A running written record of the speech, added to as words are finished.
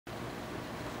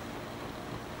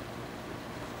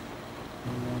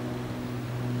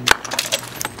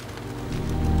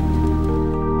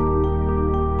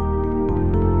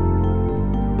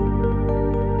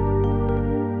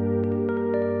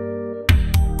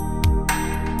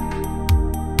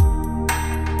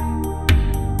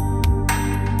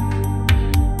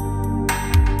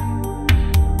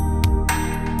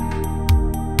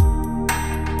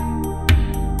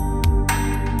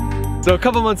So a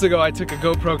couple months ago I took a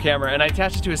GoPro camera and I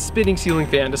attached it to a spinning ceiling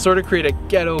fan to sort of create a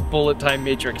ghetto bullet time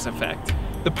matrix effect.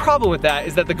 The problem with that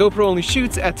is that the GoPro only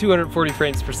shoots at 240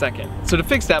 frames per second. So to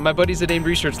fix that, my buddies at AIM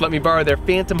Research let me borrow their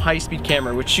Phantom high-speed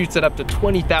camera, which shoots at up to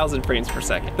 20,000 frames per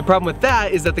second. The problem with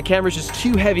that is that the camera's just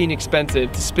too heavy and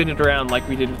expensive to spin it around like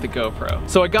we did with the GoPro.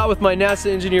 So I got with my NASA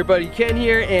engineer buddy Ken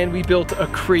here and we built a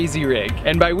crazy rig.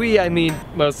 And by we, I mean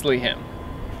mostly him.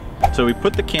 So we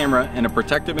put the camera in a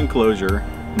protective enclosure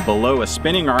below a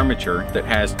spinning armature that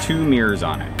has 2 mirrors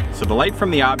on it. So the light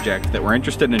from the object that we're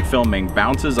interested in filming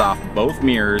bounces off both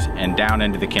mirrors and down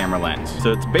into the camera lens.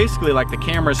 So it's basically like the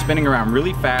camera is spinning around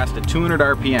really fast at 200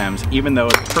 RPMs, even though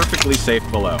it's perfectly safe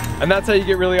below. And that's how you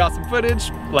get really awesome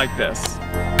footage like this.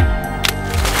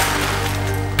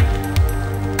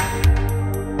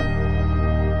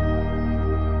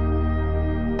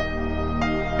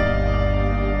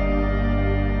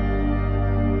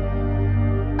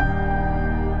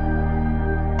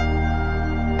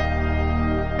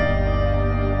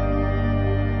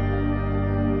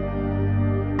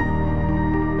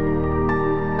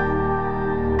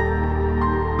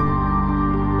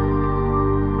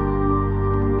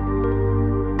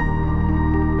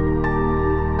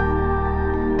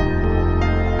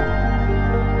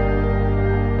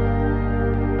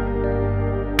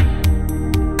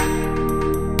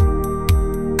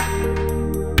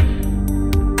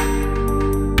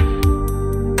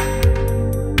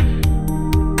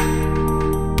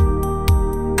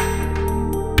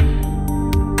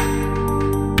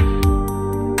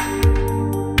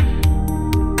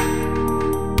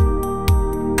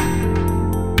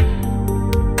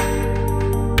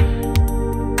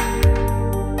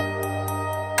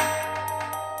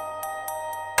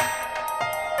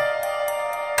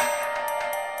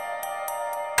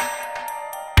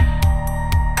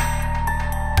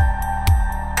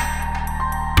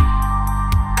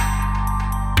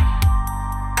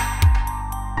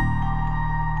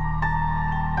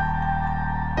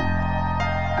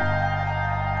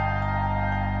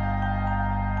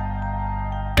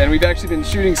 And we've actually been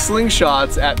shooting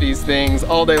slingshots at these things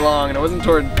all day long, and it wasn't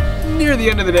toward near the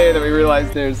end of the day that we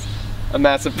realized there's a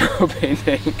massive propane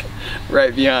tank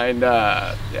right behind,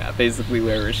 yeah, basically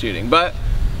where we're shooting. But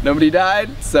nobody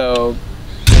died, so.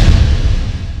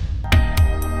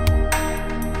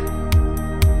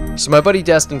 So my buddy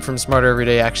Destin from Smarter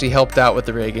Everyday actually helped out with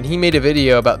the rig, and he made a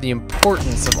video about the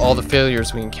importance of all the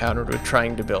failures we encountered with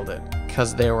trying to build it,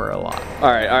 because there were a lot.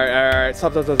 All right,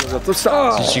 stop.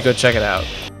 So you should go check it out.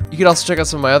 You can also check out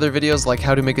some of my other videos, like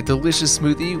how to make a delicious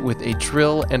smoothie with a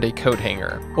drill and a coat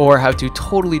hanger, or how to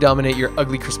totally dominate your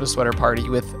ugly Christmas sweater party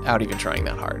without even trying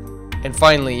that hard. And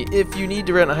finally, if you need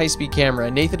to rent a high-speed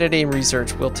camera, Nathan at AIM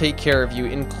Research will take care of you,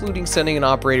 including sending an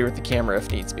operator with the camera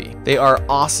if needs be. They are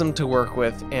awesome to work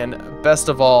with, and best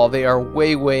of all, they are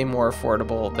way more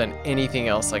affordable than anything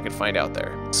else I could find out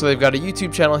there. So they've got a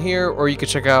YouTube channel here, or you could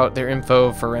check out their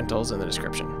info for rentals in the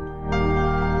description.